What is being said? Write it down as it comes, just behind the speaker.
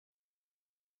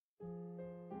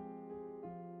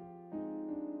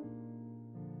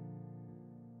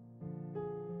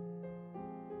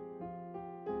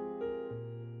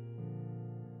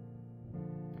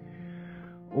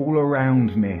All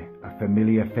around me are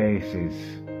familiar faces,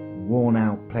 worn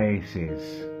out places,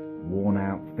 worn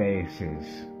out faces,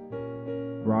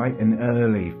 bright and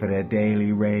early for their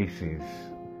daily races,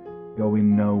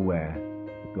 going nowhere,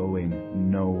 going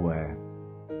nowhere.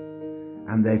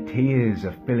 And their tears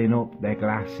are filling up their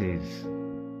glasses,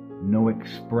 no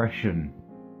expression,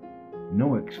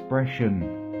 no expression.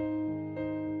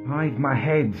 Hide my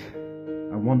head,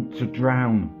 I want to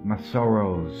drown my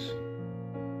sorrows.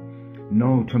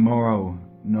 No tomorrow,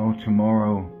 no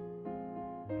tomorrow.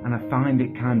 And I find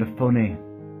it kind of funny,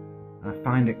 I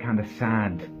find it kind of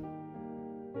sad.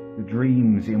 The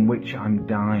dreams in which I'm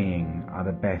dying are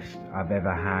the best I've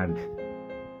ever had.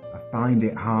 I find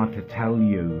it hard to tell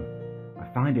you, I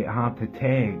find it hard to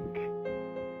take.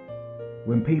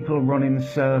 When people run in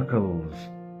circles,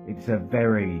 it's a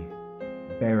very,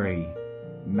 very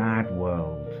mad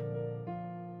world.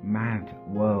 Mad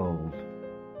world.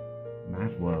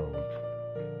 Mad world.